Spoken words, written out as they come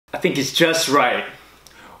I think it's just right.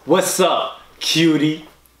 What's up, cutie?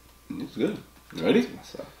 It's good. You ready?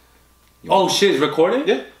 Oh shit, it's recording?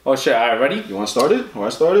 Yeah. Oh shit, alright, ready? You want to start it?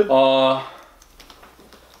 Want to start it?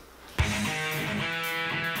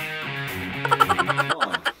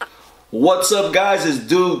 What's up, guys? It's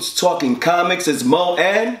Dudes Talking Comics. It's Mo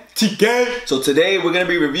and TK. So today we're going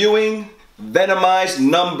to be reviewing Venomized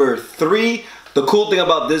number 3. The cool thing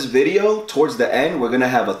about this video, towards the end, we're going to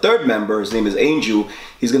have a third member. His name is Angel.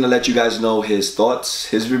 He's going to let you guys know his thoughts,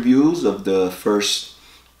 his reviews of the first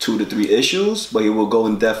 2 to 3 issues, but he will go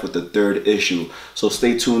in depth with the third issue. So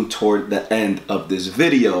stay tuned toward the end of this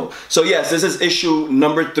video. So yes, this is issue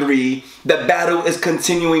number 3. The battle is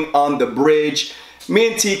continuing on the bridge.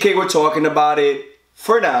 Me and TK were talking about it.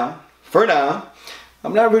 For now,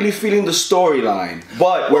 I'm not really feeling the storyline,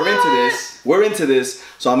 but we're into this. We're into this,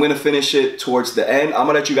 so I'm gonna finish it towards the end. I'm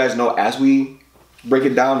gonna let you guys know as we break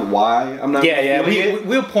it down why I'm not.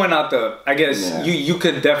 We'll point out the. I guess you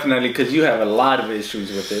could definitely, because you have a lot of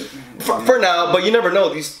issues with it. For now, but you never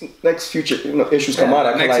know. These next future issues come out.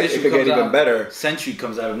 I feel like it could get even better. Century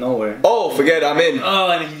comes out of nowhere. Oh, forget it, I'm in. Oh,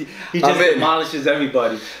 and he just demolishes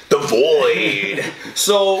everybody. The Void.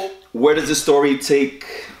 So where does the story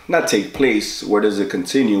not take place? Where does it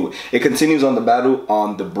continue? It continues on the battle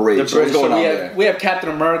on the bridge. So what's going on there? We have Captain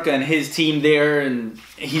America and his team there, and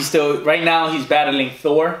he's still, right now he's battling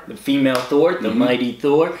Thor, the female Thor, the mighty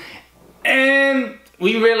Thor. And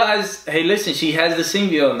we realize, hey listen, she has the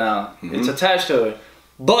symbiote now. It's attached to her.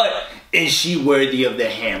 But is she worthy of the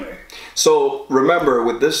hammer? So remember,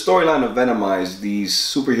 with this storyline of Venomized, these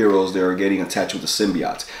superheroes, they are getting attached with the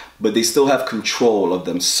symbiote, but they still have control of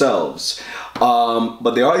themselves.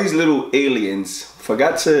 But there are these little aliens,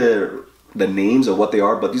 forgot the names of what they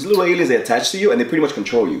are, but these little aliens, they attach to you and they pretty much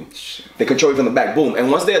control you. They control you from the back, boom.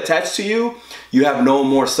 And once they attach to you, you have no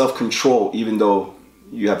more self-control, even though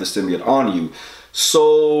you have the symbiote on you.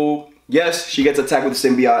 So yes, she gets attacked with the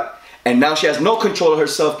symbiote, and now she has no control of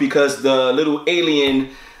herself because the little alien,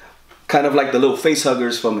 kind of like the little face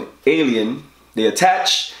huggers from Alien, they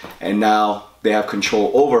attach, and now they have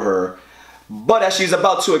control over her. But as she's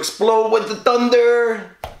about to explode with the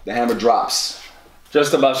thunder, the hammer drops.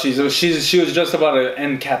 Just about, she was just about to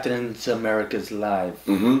end Captain America's life.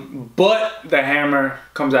 But the hammer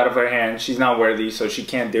comes out of her hand. She's not worthy, so she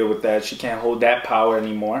can't deal with that. She can't hold that power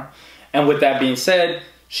anymore. And with that being said,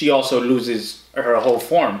 she also loses her whole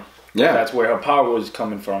form. Yeah, that's where her power was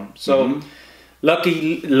coming from. So.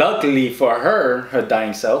 Luckily for her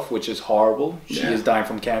dying self, which is horrible. She is dying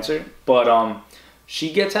from cancer, but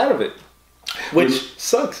she gets out of it, which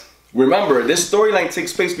sucks. Remember, this storyline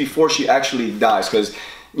takes place before she actually dies, because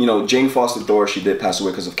you know Jane Foster Thor, she did pass away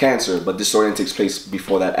because of cancer, but this storyline takes place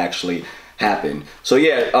before that actually happened. So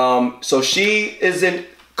yeah, so she isn't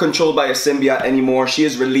controlled by a symbiote anymore. She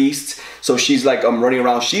is released, so she's like running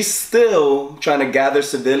around. She's still trying to gather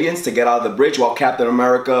civilians to get out of the bridge, while Captain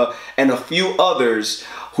America and a few others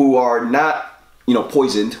who are not, you know,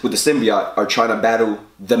 poisoned with the symbiote are trying to battle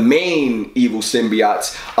the main evil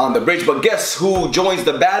symbiotes on the bridge. But guess who joins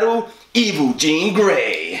the battle? Evil Jean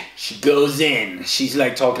Grey. She goes in. She's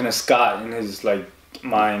like talking to Scott in his like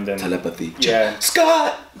mind and telepathy. Yeah.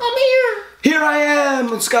 Scott, I'm here. Here I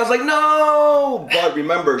am. And Scott's like, no. But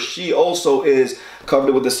remember, she also is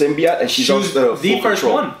covered with the symbiote, and she's also the first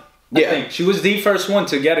one. I think she was the first one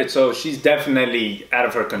to get it, so she's definitely out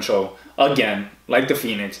of her control again, like the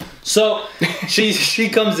Phoenix. So she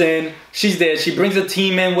comes in. She's there. She brings a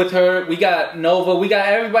team in with her. We got Nova. We got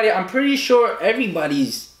everybody. I'm pretty sure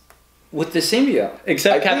everybody's with the symbiote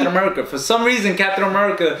except Captain America. For some reason, Captain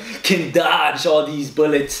America can dodge all these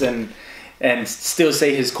bullets and still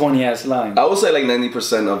say his corny ass line. I would say like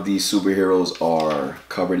 90% of these superheroes are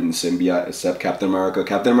covered in the symbiote except Captain America.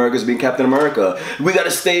 Captain America's being Captain America. We gotta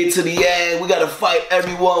stay to the end. We gotta fight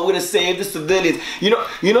everyone. We're gonna save the civilians. You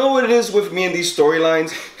know what it is with me in these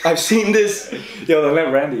storylines? I've seen this. Yo, don't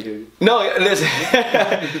let Randy hear you. No, listen.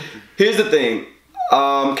 Here's the thing.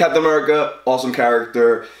 Captain America, awesome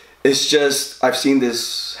character. It's just, I've seen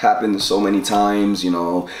this happen so many times, you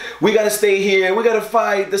know. We gotta stay here, we gotta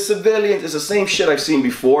fight the civilians. It's the same shit I've seen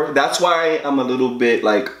before. That's why I'm a little bit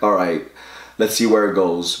like, alright, let's see where it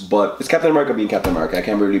goes. But it's Captain America being Captain America. I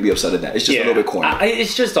can't really be upset at that. It's just a little bit corny.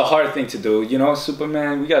 It's just a hard thing to do, you know.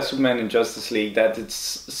 Superman, we got Superman in Justice League, that it's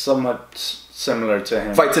somewhat similar to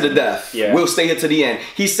him. Fight to the death. Yeah. We'll stay here to the end.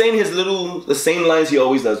 He's saying the same lines he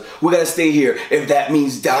always does. We gotta stay here. If that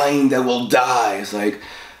means dying, then we'll die. It's like,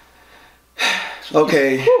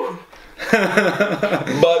 okay.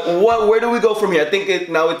 But where do we go from here? I think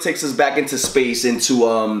now it takes us back into space, into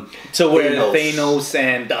to where Thanos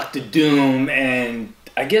and Dr. Doom and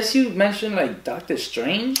I guess you mentioned like Doctor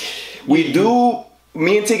Strange. We do.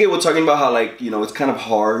 Me and TK were talking about how, like, you know, it's kind of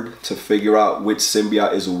hard to figure out which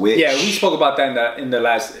symbiote is which. Yeah, we spoke about that in the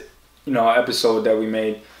last, you know, episode that we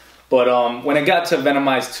made. But when it got to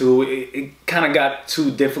Venomized 2, it kind of got too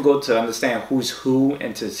difficult to understand who's who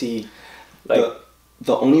and to see, like...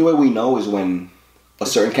 The only way we know is when a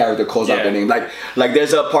certain character calls out their name. Like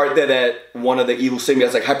there's a part that one of the evil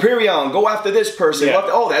symbiotes like, Hyperion, go after this person. Yeah.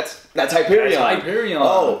 Oh, that's Hyperion. That's Hyperion.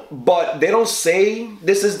 Oh, but they don't say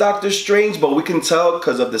this is Doctor Strange, but we can tell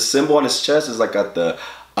because of the symbol on his chest is like got the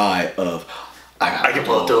Eye of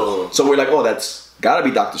Agamotto. So we're like, oh, that's gotta be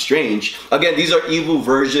Doctor Strange. Again, these are evil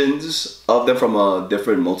versions of them from a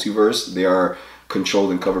different multiverse. They are controlled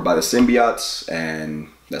and covered by the symbiotes, and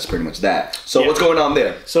that's pretty much that. So what's going on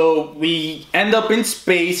there? So we end up in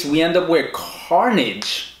space. We end up where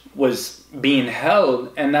Carnage was being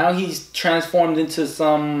held, and now he's transformed into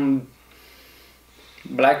some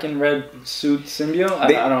black and red suit symbiote.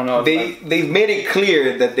 I don't know. They've made it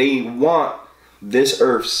clear that they want this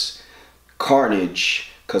Earth's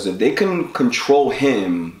Carnage, because if they can control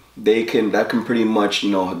him, that can pretty much,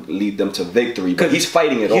 you know, lead them to victory. But he's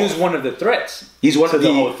fighting it off. He was one of the threats. He's one of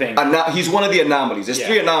the whole thing. He's one of the anomalies. There's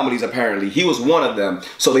 3 anomalies apparently. He was one of them.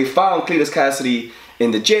 So they found Cletus Cassidy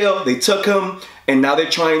in the jail. They took him, and now they're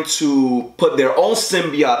trying to put their own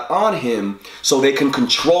symbiote on him so they can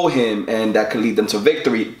control him, and that could lead them to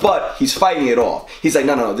victory. But he's fighting it off. He's like,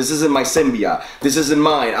 no, this isn't my symbiote. This isn't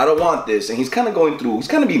mine. I don't want this. And he's kind of going through. He's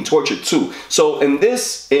kind of being tortured too. So in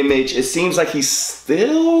this image, it seems like he's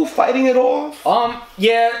still fighting it off.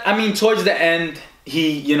 Yeah. I mean, towards the end,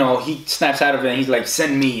 he snaps out of it and he's like,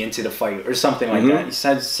 send me into the fight or something like that. He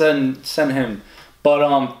said, send him.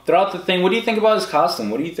 But throughout the thing, what do you think about his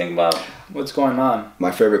costume? What do you think about what's going on?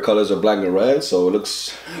 My favorite colors are black and red, so it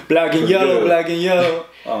looks black and yellow, good. Black and yellow.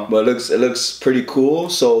 But it looks pretty cool.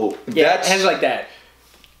 So yeah, it has like that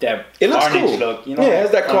it looks Carnage cool. look. You know, yeah, it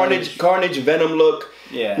has that Carnage Venom look.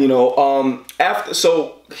 Yeah. You know,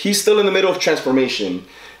 so he's still in the middle of transformation.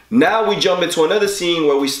 Now we jump into another scene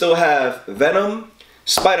where we still have Venom,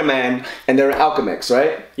 Spider-Man, and they're in Alchemax,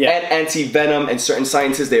 right? Yeah. And Anti-Venom and certain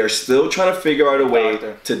scientists, they are still trying to figure out a way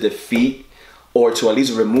to defeat or to at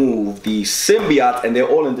least remove the symbiote, and they're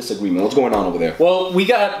all in disagreement. What's going on over there? Well, we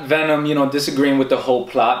got Venom, you know, disagreeing with the whole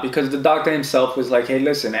plot because the doctor himself was like, hey,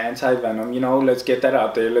 listen, Anti-Venom, you know, let's get that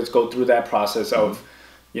out there. Let's go through that process of,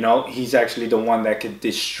 you know, he's actually the one that could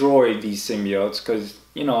destroy these symbiotes because,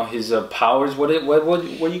 you know, his powers, what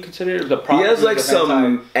you consider the properties? He has like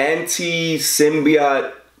some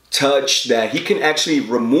anti-symbiote touch that he can actually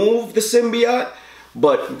remove the symbiote,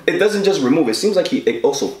 but it doesn't just remove it. It seems like it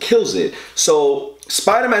also kills it. So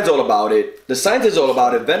Spider-Man's all about it. The scientist is all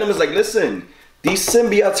about it. Venom is like, listen, these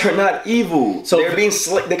symbiotes are not evil. So they're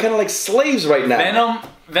they're kind of like slaves right now.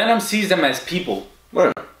 Venom sees them as people.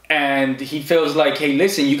 Right. And he feels like, hey,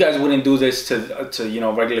 listen, you guys wouldn't do this to you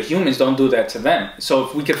know, regular humans. Don't do that to them. So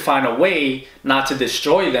if we could find a way not to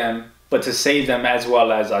destroy them, but to save them as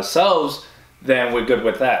well as ourselves, then we're good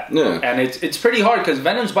with that. Yeah. And it's pretty hard because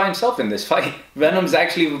Venom's by himself in this fight. Venom's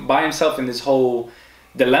actually by himself in this whole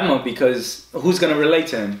dilemma because who's going to relate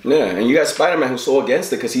to him? Yeah, and you got Spider-Man who's so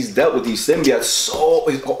against it because he's dealt with these symbiotes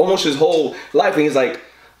almost his whole life. And he's like,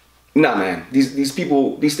 nah, man, these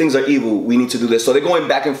people, these things are evil. We need to do this. So they're going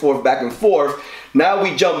back and forth, back and forth. Now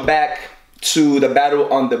we jump back to the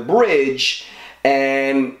battle on the bridge,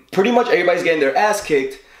 and pretty much everybody's getting their ass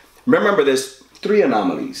kicked. Remember, there's 3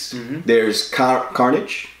 anomalies. There's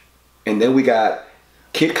Carnage, and then we got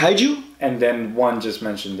Kid Kaiju. And then one just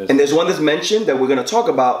mentioned this. And there's one that's mentioned that we're going to talk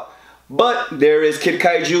about. But there is Kid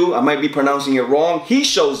Kaiju. I might be pronouncing it wrong. He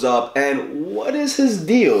shows up, and what is his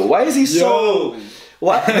deal? Why is he so...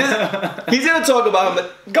 he's gonna talk about him,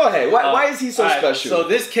 but go ahead. Why is he so special? So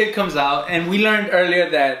this kid comes out, and we learned earlier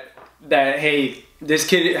that hey, this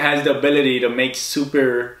kid has the ability to make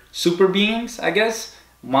super beings, I guess,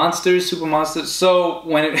 monsters, super monsters. So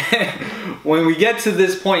when we get to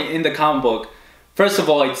this point in the comic book, first of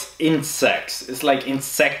all, it's insects. It's like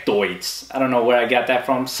insectoids. I don't know where I got that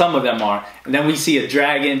from. Some of them are, and then we see a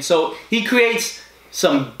dragon. So he creates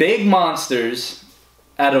some big monsters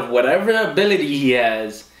out of whatever ability he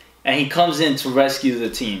has, and he comes in to rescue the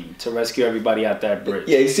team, to rescue everybody at that bridge.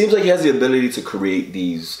 Yeah, it seems like he has the ability to create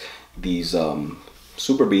these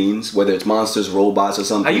super beings, whether it's monsters, robots, or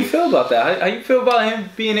something. How you feel about that? How you feel about him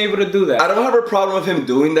being able to do that? I don't have a problem with him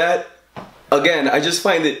doing that. Again, I just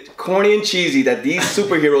find it corny and cheesy that these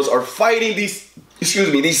superheroes are fighting these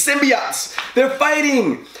these symbiotes, they're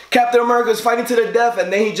fighting. Captain America's fighting to the death,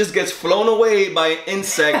 and then he just gets flown away by an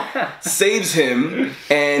insect, saves him,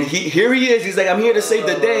 and here he is. He's like, I'm here to save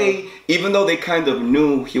the day, even though they kind of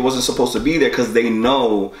knew he wasn't supposed to be there because they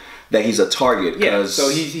know that he's a target. Yeah, so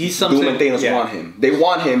he's something. Doom and Thanos want him. They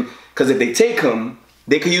want him because if they take him,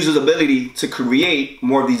 they could use his ability to create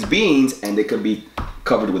more of these beings, and they could be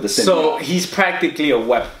covered with the symbiote. So he's practically a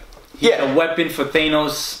weapon. He's a weapon for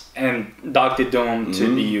Thanos and Doctor Doom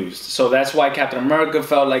to be used. So that's why Captain America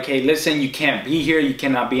felt like, hey, listen, you can't be here. You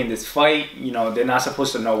cannot be in this fight. You know, they're not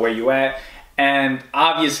supposed to know where you at. And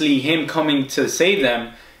obviously him coming to save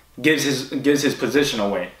them gives his position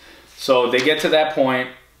away. So they get to that point.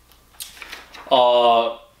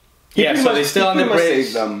 So they're still on the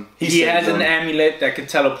bridge. He has an amulet that could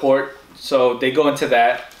teleport. So they go into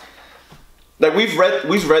that. Like we've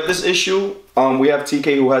read this issue. We have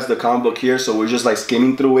TK who has the comic book here, so we're just like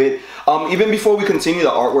skimming through it. Even before we continue,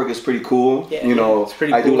 the artwork is pretty cool. Yeah, it's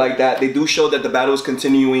pretty cool. I do like that. They do show that the battle is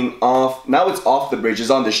continuing off. Now it's off the bridge.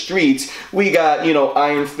 It's on the streets. We got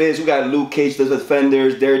Iron Fist. We got Luke Cage, the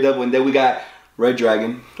Defenders, Daredevil, and then we got Red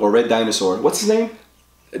Dragon or Red Dinosaur. What's his name?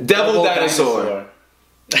 Devil Dinosaur.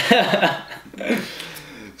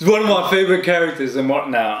 It's one of my favorite characters in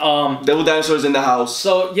now. Devil Dinosaur's in the house.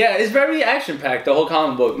 So yeah, it's very action packed, the whole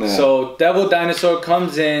comic book. Yeah. So Devil Dinosaur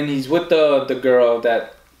comes in. He's with the girl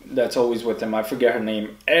that's always with him. I forget her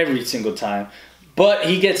name every single time, but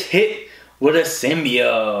he gets hit with a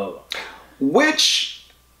symbiote, which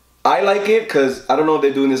I like it because I don't know if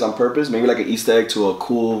they're doing this on purpose. Maybe like an Easter egg to a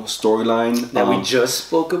cool storyline that we just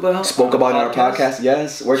spoke about. In our podcast.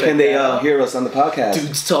 Yes. Where can they hear us on the podcast?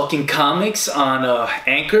 Dudes Talking Comics on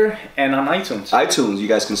Anchor and on iTunes. iTunes, you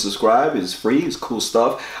guys can subscribe. It's free. It's cool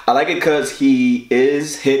stuff. I like it because he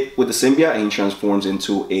is hit with the symbiote and he transforms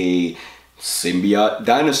into a symbiote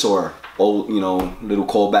dinosaur. Little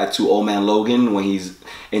callback to Old Man Logan when he's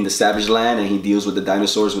in the Savage Land and he deals with the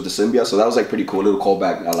dinosaurs with the symbiote. So that was like pretty cool, little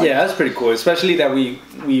callback. I like that's pretty cool, especially that we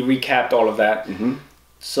recapped all of that.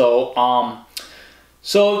 So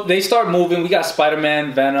they start moving. We got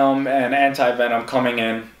Spider-Man, Venom, and Anti-Venom coming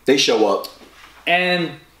in. They show up.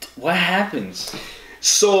 And what happens?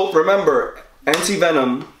 So remember,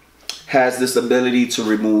 Anti-Venom has this ability to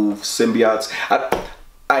remove symbiotes.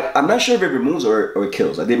 I'm not sure if it removes or it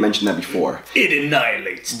kills. I did mention that before. It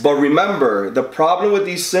annihilates. But remember, the problem with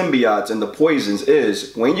these symbiotes and the poisons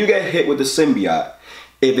is when you get hit with the symbiote,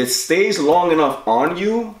 if it stays long enough on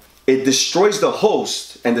you, it destroys the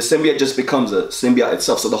host and the symbiote just becomes a symbiote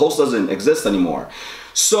itself. So the host doesn't exist anymore.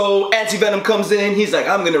 So Anti-Venom comes in. He's like,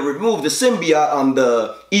 I'm going to remove the symbiote on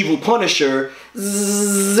the evil Punisher.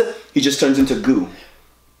 Zzz, he just turns into goo.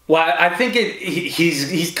 Well, I think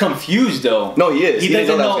he's confused though. No, he is. He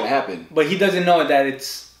doesn't know that's gonna happen. But he doesn't know that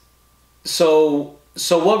it's so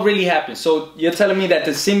what really happens? So you're telling me that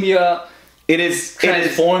the symbiote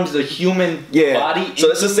transforms the human body? So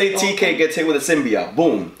let's just say TK gets hit with a symbiote.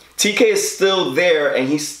 Boom. TK is still there and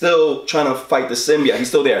he's still trying to fight the symbiote. He's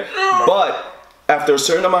still there. But after a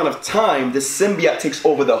certain amount of time, the symbiote takes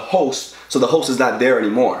over the host, so the host is not there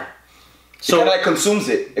anymore. So it kind of like consumes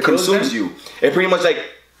it. It consumes you. It pretty much like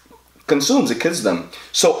consumes, it kills them.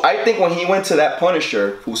 So I think when he went to that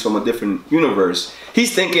Punisher, who's from a different universe,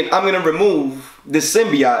 he's thinking, I'm going to remove this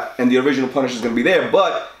symbiote and the original Punisher is going to be there,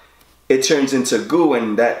 but it turns into goo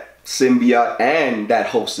and that symbiote and that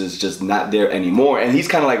host is just not there anymore. And he's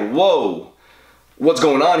kind of like, whoa, what's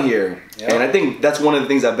going on here? Yep. And I think that's one of the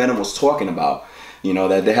things that Venom was talking about.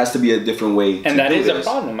 That there has to be a different way. And that is a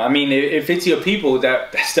problem. I mean, if it's your people,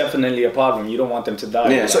 that's definitely a problem. You don't want them to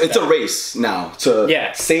die. Yeah, so it's a race now to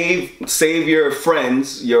save your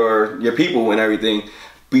friends, your people and everything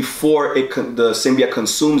before the symbiote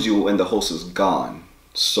consumes you and the host is gone.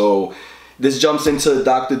 So this jumps into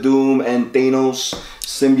Doctor Doom and Thanos,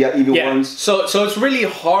 symbiote evil ones. So it's really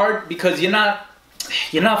hard because you're not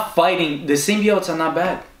fighting. The symbiotes are not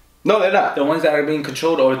bad. No, they're not. The ones that are being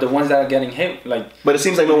controlled or the ones that are getting hit, But it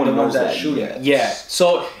seems like no one knows that. Yeah.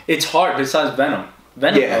 So it's hard. Besides Venom,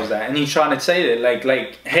 knows that, and he's trying to say that,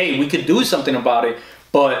 like, hey, we could do something about it,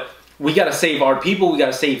 but we gotta save our people. We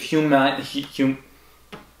gotta save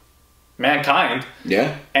mankind.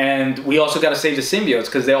 Yeah. And we also gotta save the symbiotes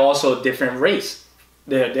because they're also a different race.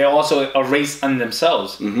 They're also a race on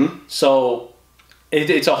themselves. So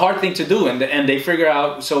it's a hard thing to do, and they figure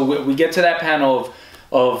out. So we get to that panel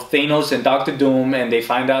of Thanos and Doctor Doom, and they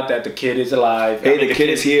find out that the kid is alive. Hey, the kid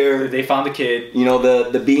is here. They found the kid.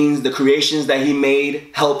 The beings, the creations that he made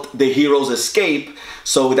helped the heroes escape.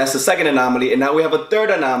 So that's the second anomaly. And now we have a third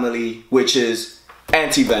anomaly, which is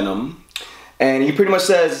Anti-Venom. And he pretty much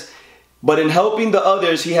says, But in helping the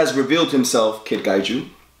others, he has revealed himself, Kid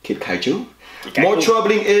Kaiju. More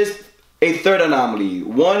troubling is a third anomaly,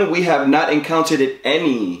 one we have not encountered in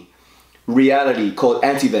any reality, called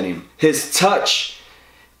Anti-Venom. His touch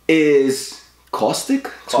is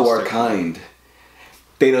caustic to our kind.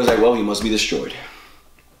 Thanos like, well, he must be destroyed.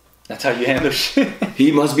 That's how you handle shit.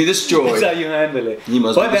 He must be destroyed. That's how you handle it. He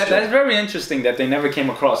must be destroyed. That's very interesting that they never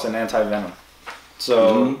came across an Anti-Venom.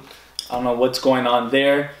 So, I don't know what's going on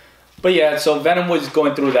there. But yeah, so Venom was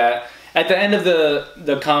going through that. At the end of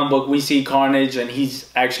the comic book, we see Carnage, and he's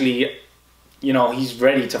actually, you know, he's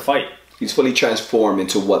ready to fight. He's fully transformed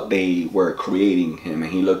into what they were creating him,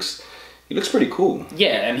 and he looks pretty cool.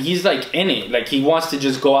 Yeah, and he's like in it. Like, he wants to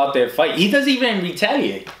just go out there and fight. He doesn't even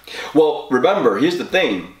retaliate. Well, remember, here's the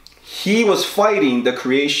thing. He was fighting the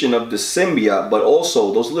creation of the symbiote, but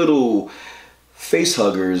also those little face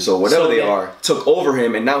huggers or whatever they are took over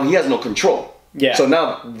him, and now he has no control. Yeah. So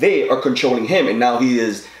now they are controlling him, and now he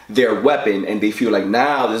is their weapon, and they feel like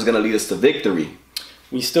now this is gonna lead us to victory.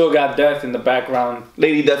 We still got Death in the background.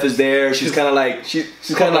 Lady Death is there. She's kind of like she's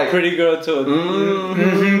kind of like a pretty girl to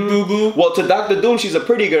boo boo. Well, to Doctor Doom, she's a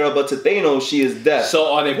pretty girl, but to Thanos, she is Death.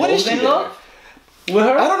 So are they both in love with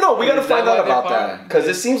her? I don't know. We gotta find out about that, because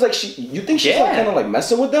it seems like you think she's like kind of like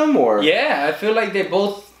messing with them, or I feel like they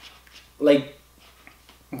both like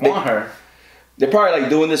want her. They're probably like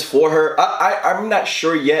doing this for her. I'm not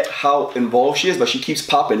sure yet how involved she is, but she keeps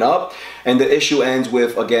popping up, and the issue ends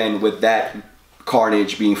with that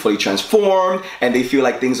Carnage being fully transformed, and they feel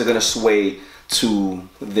like things are gonna sway to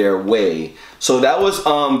their way. So that was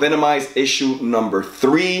Venomized issue number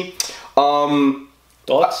 3.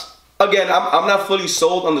 Thoughts? Again, I'm not fully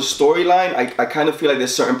sold on the storyline. I kind of feel like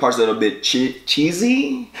there's certain parts that are a bit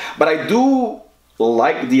cheesy, but I do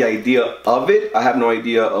like the idea of it. I have no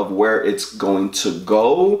idea of where it's going to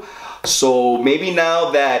go. So maybe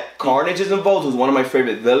now that Carnage is involved, who's one of my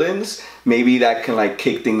favorite villains, maybe that can like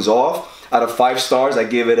kick things off. Out of 5 stars, I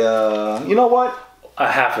give it a, you know what? A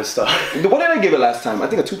half a star. What did I give it last time? I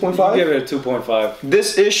think a 2.5? Give it a 2.5.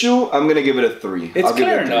 This issue, I'm going to give it a 3. It's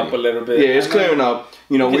clearing up a little bit. Yeah, it's clearing up.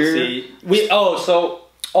 You know, so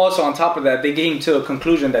also on top of that, they came to a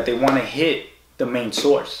conclusion that they want to hit the main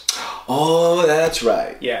source. Oh, that's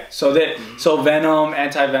right. Yeah, so Venom,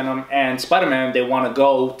 Anti-Venom, and Spider-Man, they want to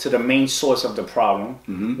go to the main source of the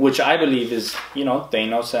problem, which I believe is, you know,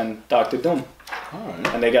 Thanos and Doctor Doom. Right.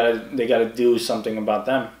 And they gotta do something about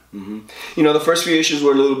them. You know, the first few issues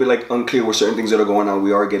were a little bit like unclear with certain things that are going on.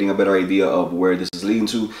 We are getting a better idea of where this is leading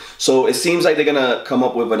to. So it seems like they're gonna come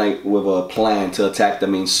up with a plan to attack the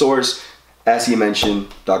main source. As he mentioned,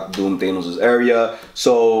 Dr. Doom, Thanos' area.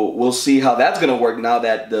 So we'll see how that's gonna work now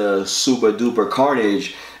that the super duper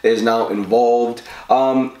Carnage is now involved.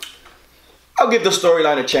 I'll give the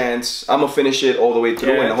storyline a chance. I'm gonna finish it all the way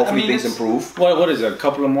through, and hopefully things improve. What is it? A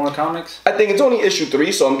couple of more comics? I think it's only issue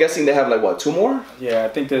 3, so I'm guessing they have like what, 2 more? Yeah, I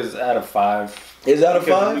think there's out of 5. Is out of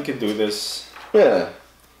 5? We could do this. Yeah.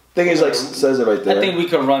 I think it's like says it right there. I think we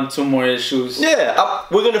could run 2 more issues. Yeah,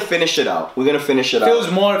 we're gonna finish it out. We're gonna finish it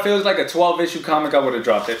out. Feels like a 12-issue comic. I would have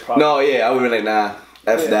dropped it. Probably. No, yeah, I would have been like, nah.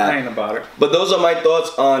 F that. I ain't about it. But those are my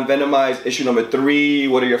thoughts on Venomized issue number 3.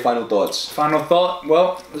 What are your final thoughts? Final thought?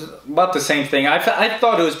 Well, about the same thing. I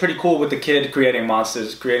thought it was pretty cool with the kid creating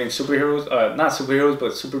monsters, creating superheroes. Not superheroes,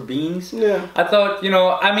 but super beings. Yeah. I thought, you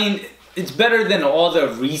know, I mean, it's better than all the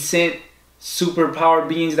recent superpower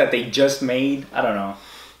beings that they just made. I don't know.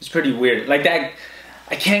 It's pretty weird. Like that.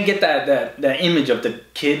 I can't get that image of the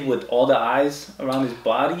kid with all the eyes around his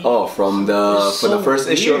body. Oh, from the first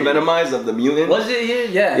issue of Venomized of the mutant. Was it here?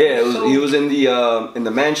 Yeah. Yeah, he was in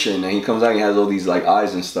the mansion, and he comes out and he has all these like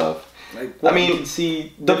eyes and stuff. Like, I mean, you can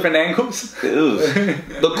see different angles.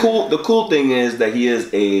 The cool thing is that he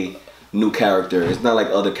is a new character. It's not like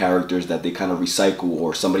other characters that they kind of recycle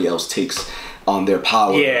or somebody else takes on their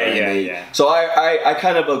power. Yeah. So I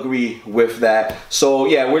kind of agree with that. So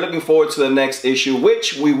yeah, we're looking forward to the next issue,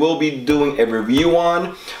 which we will be doing a review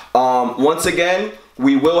on. Once again,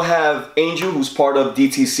 we will have Angel, who's part of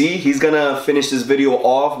DTC. He's gonna finish this video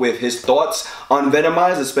off with his thoughts on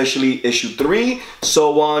Venomized, especially issue 3.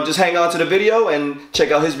 So just hang on to the video and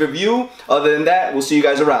check out his review. Other than that, we'll see you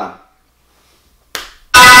guys around.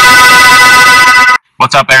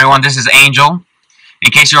 What's up, everyone? This is Angel. In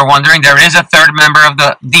case you were wondering, there is a 3rd member of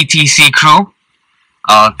the DTC crew.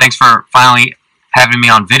 Thanks for finally having me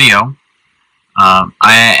on video.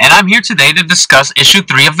 I'm here today to discuss issue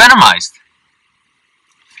 3 of Venomized.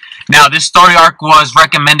 Now, this story arc was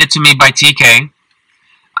recommended to me by TK.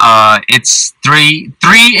 It's three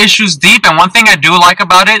issues deep, and one thing I do like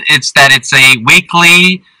about it, it's that it's a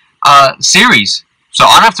weekly series. So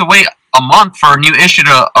I don't have to wait a month for a new issue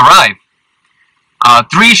to arrive.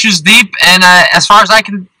 3 issues deep, and as far as I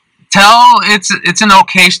can tell, it's an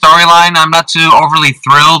okay storyline. I'm not too overly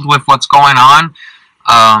thrilled with what's going on.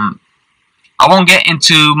 I won't get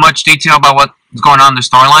into much detail about what's going on in the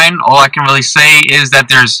storyline. All I can really say is that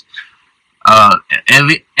there's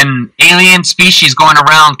an alien species going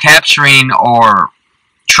around capturing or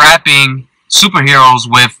trapping superheroes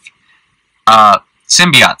with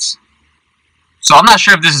symbiotes. So I'm not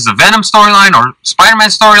sure if this is a Venom storyline or Spider-Man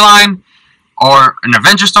storyline or an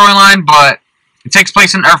Avenger storyline, but it takes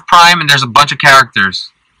place in Earth Prime and there's a bunch of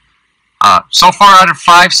characters. So far, out of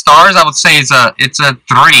 5 stars, I would say it's a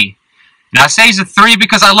 3. And I say it's a 3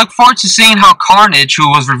 because I look forward to seeing how Carnage, who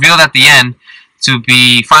was revealed at the end to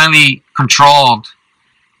be finally controlled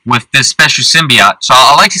with this special symbiote. So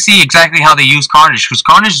I like to see exactly how they use Carnage, because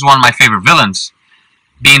Carnage is one of my favorite villains,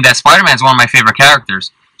 being that Spider-Man is one of my favorite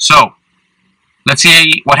characters. So let's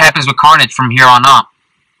see what happens with Carnage from here on out.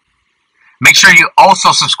 Make sure you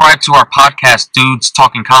also subscribe to our podcast, Dudes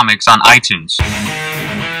Talking Comics, on iTunes.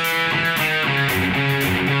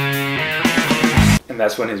 And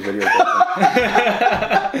that's when his video goes.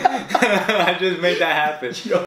 I just made that happen.